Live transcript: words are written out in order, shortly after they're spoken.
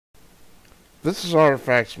This is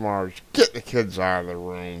Artifacts March. Get the kids out of the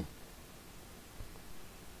room.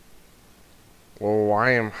 Oh,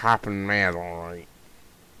 I am hopping mad, alright.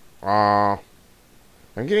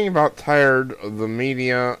 I'm getting about tired of the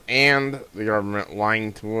media and the government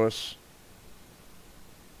lying to us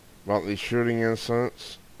about these shooting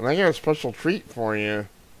incidents. And I got a special treat for you,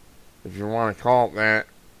 if you want to call it that,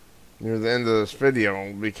 near the end of this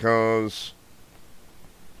video, because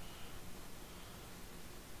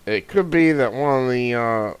it could be that one of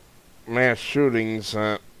the mass shootings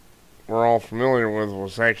that we're all familiar with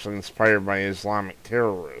was actually inspired by Islamic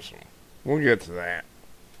terrorism. We'll get to that.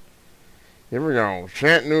 Here we go.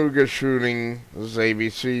 Chattanooga shooting. This is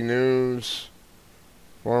ABC News.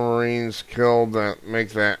 4 Marines killed. That make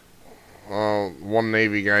that one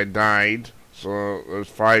Navy guy died. So there's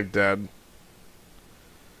 5 dead.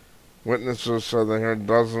 Witnesses said they heard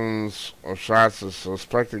dozens of shots. The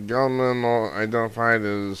suspected gunman, identified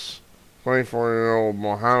as 24-year-old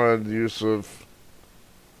Mohammed Yusuf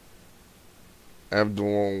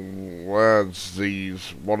Abdulaziz,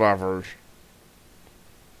 whatever,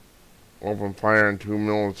 opened fire on 2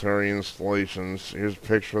 military installations. Here's a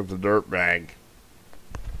picture of the dirtbag.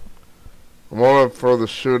 The motive for the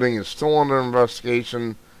shooting is still under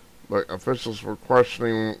investigation, but officials were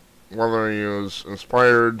questioning whether he was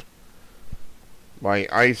inspired by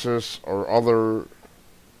ISIS or other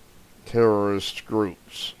terrorist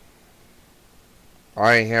groups.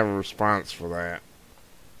 I have a response for that.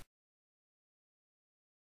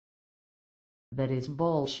 That is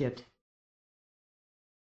bullshit.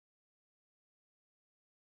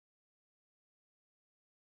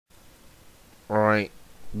 Alright,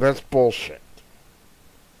 that's bullshit.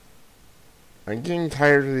 I'm getting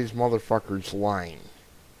tired of these motherfuckers lying.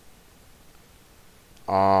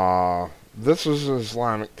 This is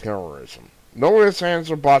Islamic terrorism. No ifs, ands,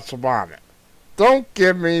 or buts about it. Don't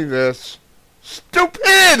give me this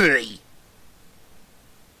stupidity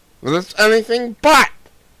that it's anything but.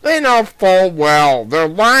 They know full well. They're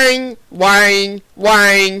lying, lying,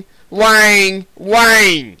 lying, lying,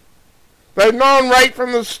 lying. They've known right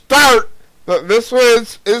from the start that this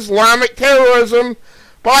was Islamic terrorism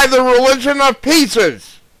by the religion of pieces.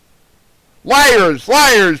 Liars,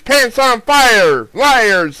 liars, pants on fire.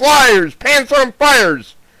 Liars, liars, pants on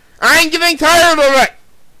fires. I ain't getting tired of it.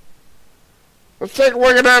 Let's take a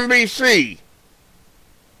look at NBC.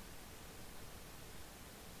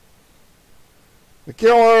 The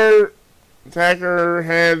killer attacker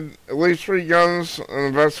had at least 3 guns and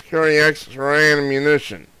a vest carrying extra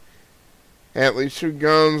ammunition. Had at least 2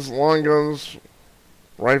 guns, long guns,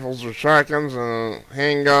 rifles or shotguns, and a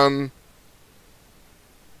handgun.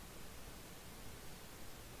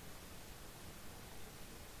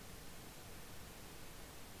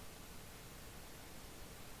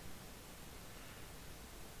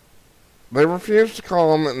 They refused to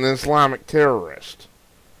call him an Islamic terrorist.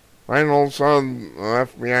 Reynolds said the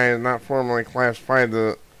FBI had not formally classified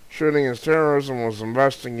the shooting as terrorism, was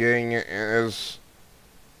investigating it as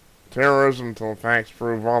terrorism until facts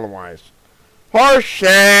prove otherwise.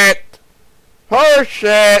 Horseshit!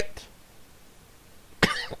 Horseshit!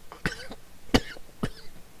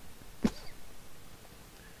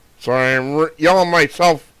 Sorry, I'm yelling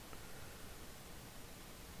myself.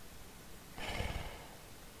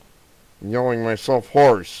 Yelling myself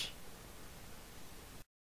hoarse.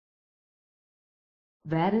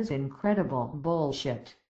 That is incredible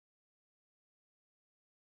bullshit.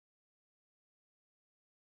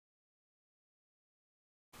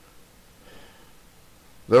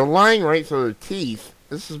 They're lying right through their teeth.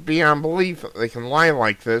 This is beyond belief that they can lie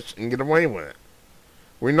like this and get away with it.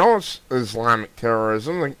 We know it's Islamic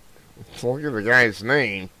terrorism. Let's look at the guy's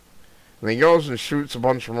name. And he goes and shoots a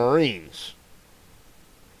bunch of Marines.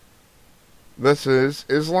 This is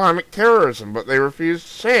Islamic terrorism, but they refuse to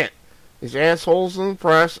say it. These assholes in the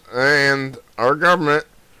press and our government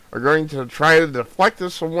are going to try to deflect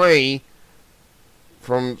this away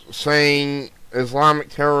from saying Islamic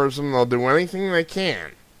terrorism. They'll do anything they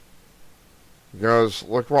can. Because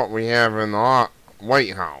look what we have in the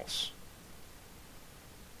White House.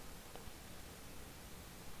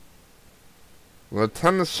 The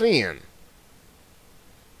Tennessean.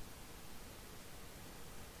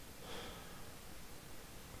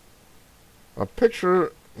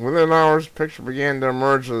 Within hours, a picture began to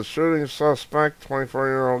emerge of the shooting suspect,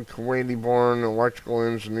 24-year-old Kuwaiti-born electrical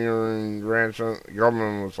engineering graduate. The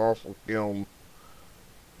government was also killed.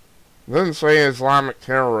 Didn't say Islamic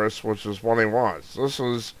terrorist, which is what he was. This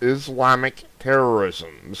is Islamic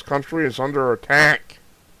terrorism. This country is under attack.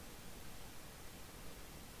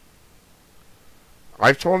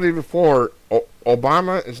 I've told you before,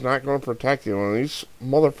 Obama is not going to protect you. When these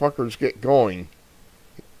motherfuckers get going,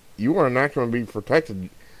 you are not going to be protected.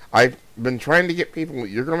 I've been trying to get people,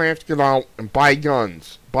 you're going to have to get out and buy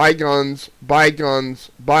guns. Buy guns, buy guns,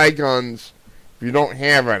 buy guns, if you don't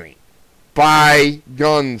have any. Buy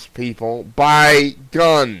guns, people. Buy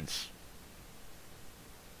guns.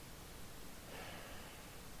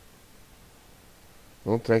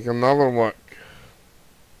 We'll take another look.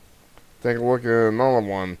 Take a look at another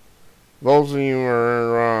one. Those of you who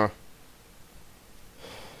are,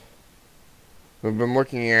 who've been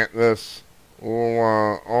looking at this will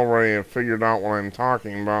already have figured out what I'm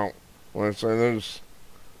talking about when I say there's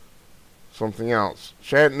something else.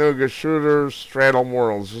 Chattanooga shooters straddle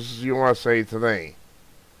worlds. This is USA Today.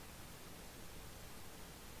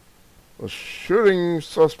 The shooting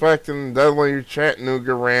suspect in the deadly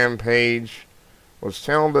Chattanooga rampage was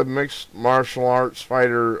talented mixed martial arts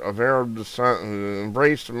fighter of Arab descent who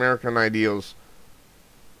embraced American ideals.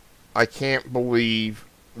 I can't believe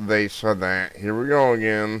they said that. Here we go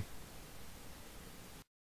again.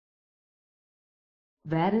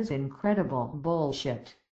 That is incredible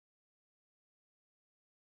bullshit.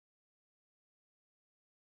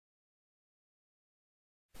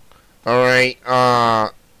 Alright,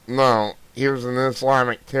 no, he was an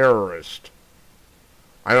Islamic terrorist.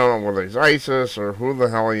 I don't know whether he's ISIS or who the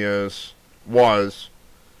hell he was.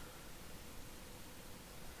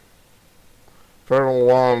 Federal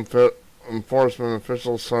law enforcement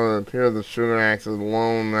officials said it appeared the shooter acted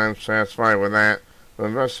alone, and I'm satisfied with that. The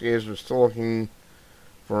investigators are still looking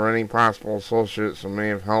for any possible associates that may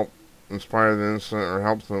have helped inspire the incident or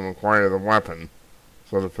helped them acquire the weapon,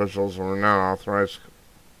 said officials who are not authorized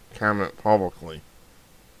to comment publicly.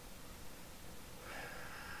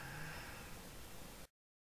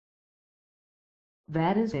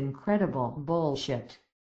 That is incredible bullshit.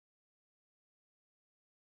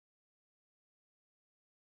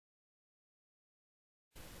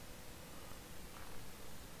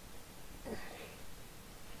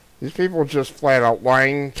 These people are just flat out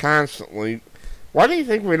lying constantly. Why do you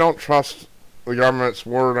think we don't trust the government's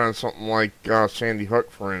word on something like Sandy Hook,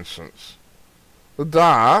 for instance?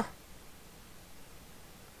 Duh.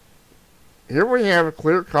 Here we have a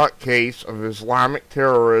clear-cut case of Islamic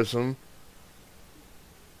terrorism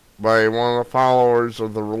by one of the followers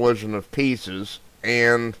of the religion of pieces,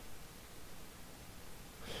 and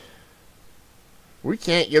we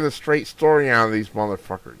can't get a straight story out of these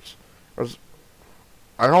motherfuckers.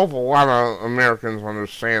 I hope a lot of Americans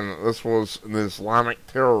understand that this was an Islamic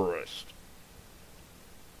terrorist.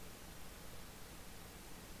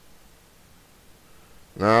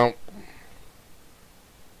 Now,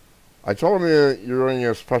 I told you that you're getting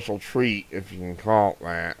a special treat, if you can call it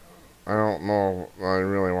that. I don't know if I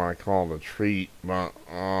really want to call it a treat, but,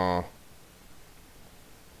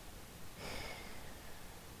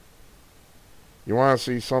 you want to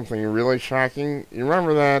see something really shocking? You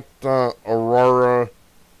remember that, Aurora,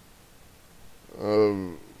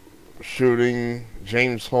 shooting,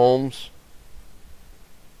 James Holmes?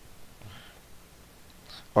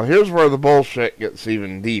 Well, here's where the bullshit gets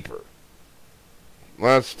even deeper.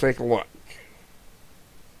 Let's take a look.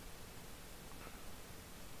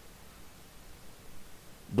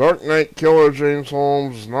 Dark Knight killer James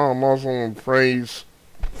Holmes is now a Muslim and prays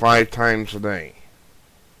 5 times a day.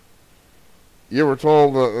 You were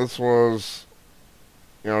told that this was,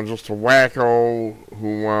 just a wacko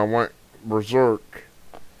who went berserk.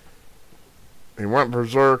 He went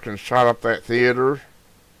berserk and shot up that theater.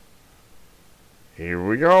 Here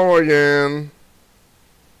we go again.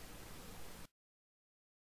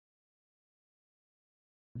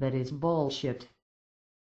 That is bullshit.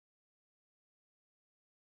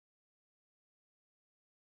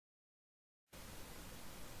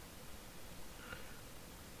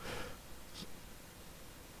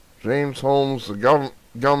 James Holmes, the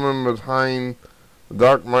gunman behind the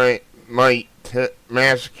Dark Knight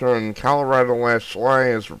massacre in Colorado last July,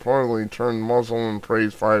 has reportedly turned Muslim and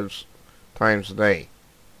prays 5 times a day.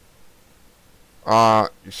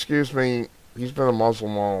 Excuse me, he's been a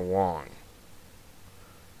Muslim all along.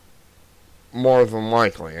 More than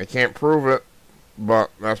likely. I can't prove it,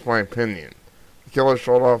 but that's my opinion. The killer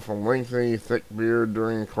showed off a lengthy, thick beard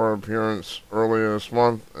during a court appearance earlier this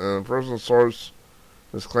month, and a prison source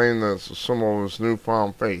has claimed that it's a symbol of his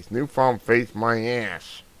newfound faith. Newfound faith, my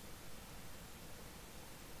ass.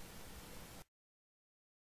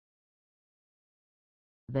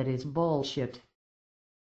 That is bullshit.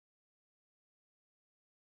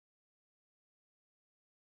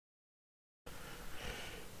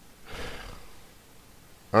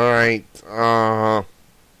 Alright,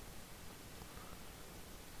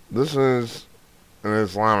 this is an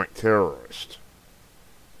Islamic terrorist.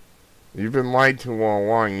 You've been lied to all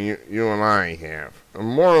along, you and I have. And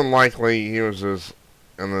more than likely, he was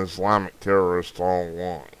an Islamic terrorist all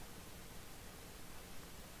along.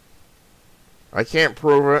 I can't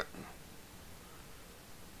prove it.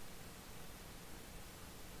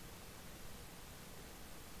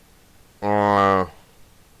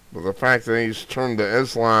 But the fact that he's turned to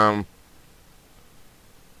Islam,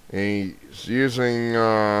 and he's using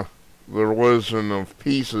the religion of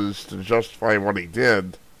pieces to justify what he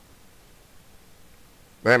did,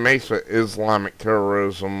 that makes it Islamic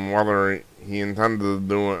terrorism, whether he intended to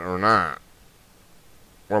do it or not.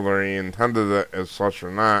 Whether he intended it as such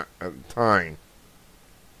or not at the time.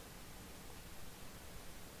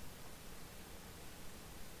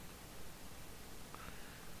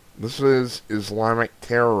 This is Islamic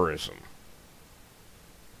terrorism.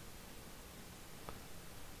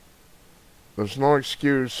 There's no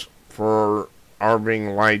excuse for our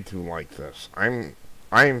being lied to like this. I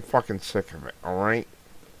am fucking sick of it, alright?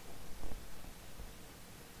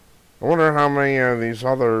 I wonder how many of these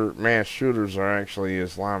other mass shooters are actually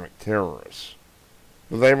Islamic terrorists.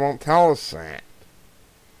 But they won't tell us that.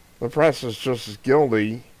 The press is just as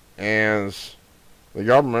guilty as the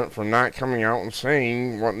government for not coming out and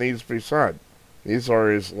saying what needs to be said. These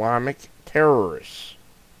are Islamic terrorists.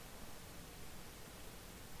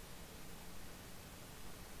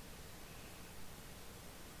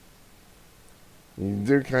 You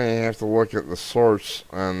do kind of have to look at the source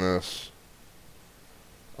on this.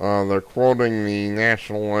 They're quoting the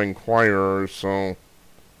National Enquirer, so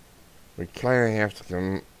we kind of have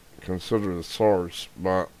to consider the source,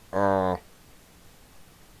 but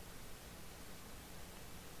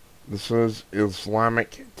this is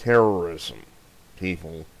Islamic terrorism,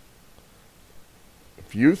 people.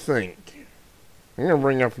 If you think, I'm going to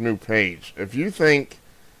bring up a new page, if you think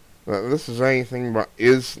that this is anything but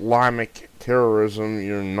Islamic terrorism,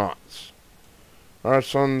 you're nuts. Our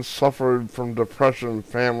son suffered from depression.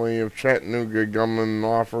 Family of Chattanooga gunman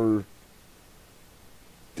offer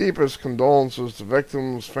deepest condolences to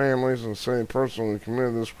victims' families and say the person who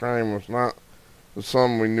committed this crime was not the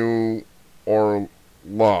son we knew or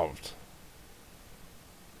loved.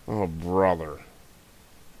 Oh, brother.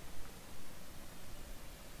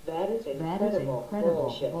 That is incredible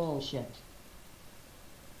bullshit.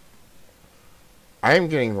 I am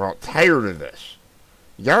getting about tired of this.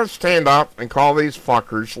 You gotta stand up and call these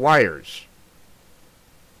fuckers liars.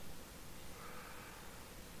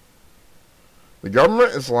 The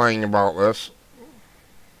government is lying about this.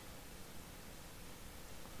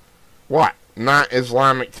 What? Not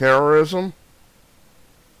Islamic terrorism?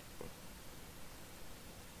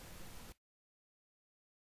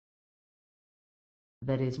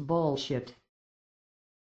 That is bullshit.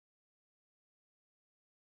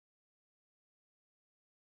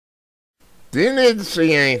 Do you need to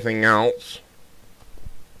see anything else?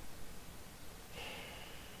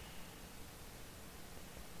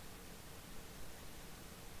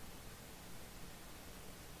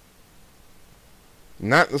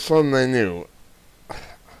 Not the son they knew.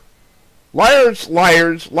 Liars,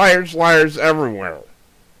 liars, liars, liars everywhere.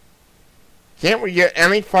 Can't we get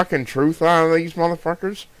any fucking truth out of these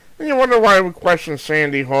motherfuckers? And you wonder why we question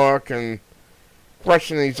Sandy Hook and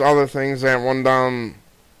question these other things that went down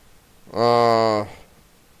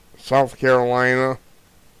South Carolina.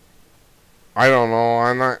 I don't know.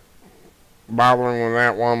 I'm not bothering with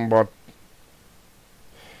that one, but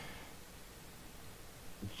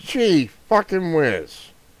gee, fucking whiz.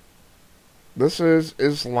 This is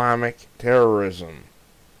Islamic terrorism.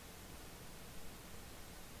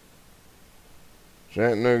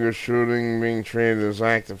 Chattanooga shooting being treated as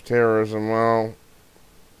active terrorism. Well,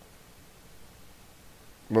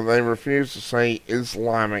 but they refuse to say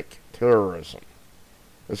Islamic terrorism.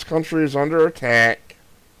 This country is under attack.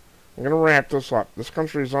 I'm going to wrap this up. This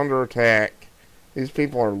country is under attack. These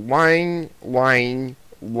people are lying, lying,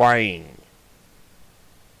 lying.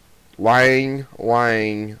 Lying,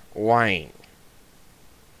 lying, lying.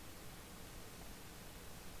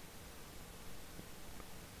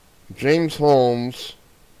 James Holmes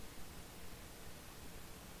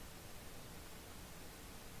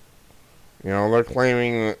they're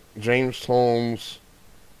claiming that James Holmes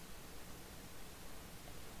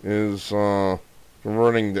is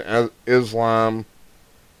converting to Islam.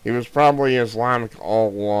 He was probably Islamic all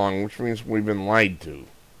along, which means we've been lied to.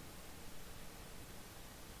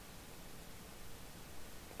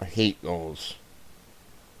 I hate those.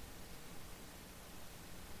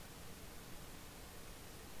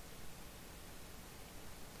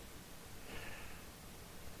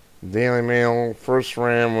 Daily Mail first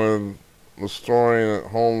ran with the story that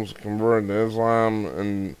Holmes converted to Islam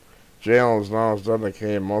and jail is now as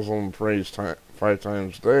dedicated Muslim and prays 5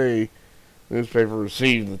 times a day. The newspaper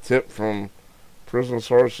received the tip from prison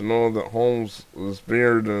source to know that Holmes'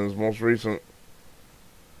 beard in his most recent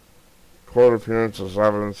court appearance is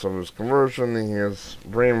evidence of his conversion. He has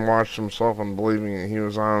brainwashed himself in believing that he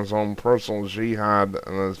was on his own personal jihad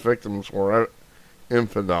and that his victims were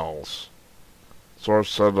infidels.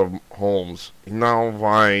 Source said of Holmes, he now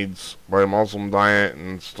abides by a Muslim diet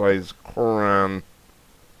and studies Quran,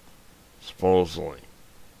 supposedly.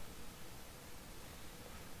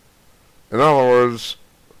 In other words,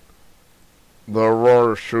 the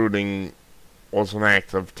Aurora shooting was an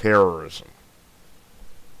act of terrorism.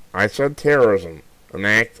 I said terrorism, an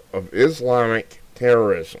act of Islamic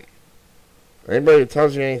terrorism. Anybody who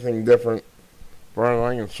tells you anything different, as far as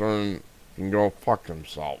I'm concerned, can go fuck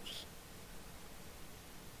themselves.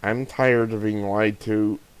 I'm tired of being lied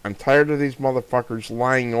to. I'm tired of these motherfuckers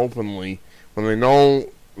lying openly when they know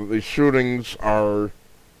that these shootings are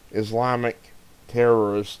Islamic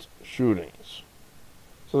terrorist shootings.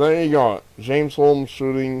 So there you go. James Holmes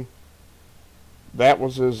shooting, that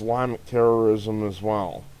was Islamic terrorism as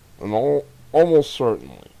well. And almost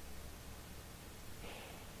certainly.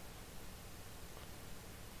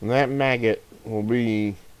 And that maggot will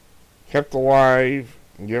be kept alive,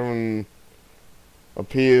 given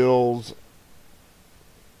appeals.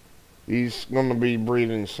 He's going to be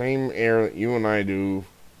breathing the same air that you and I do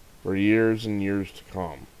for years and years to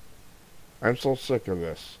come. I'm so sick of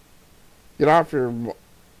this. Get off your...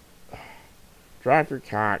 Drop your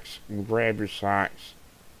cocks and grab your socks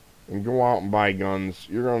and go out and buy guns.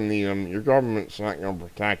 You're going to need them. Your government's not going to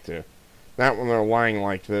protect you. Not when they're lying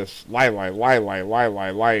like this. Lie,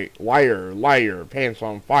 liar, pants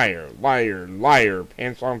on fire. Liar,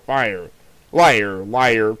 pants on fire. Liar, pants on fire.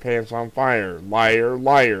 Liar, pants on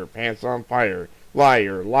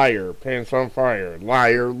fire. Liar, pants on fire.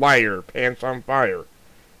 Liar, pants on fire.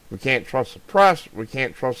 We can't trust the press. We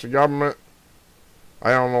can't trust the government. I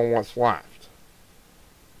don't know what's left.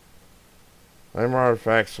 I'm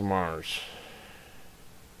Artifacts of Mars.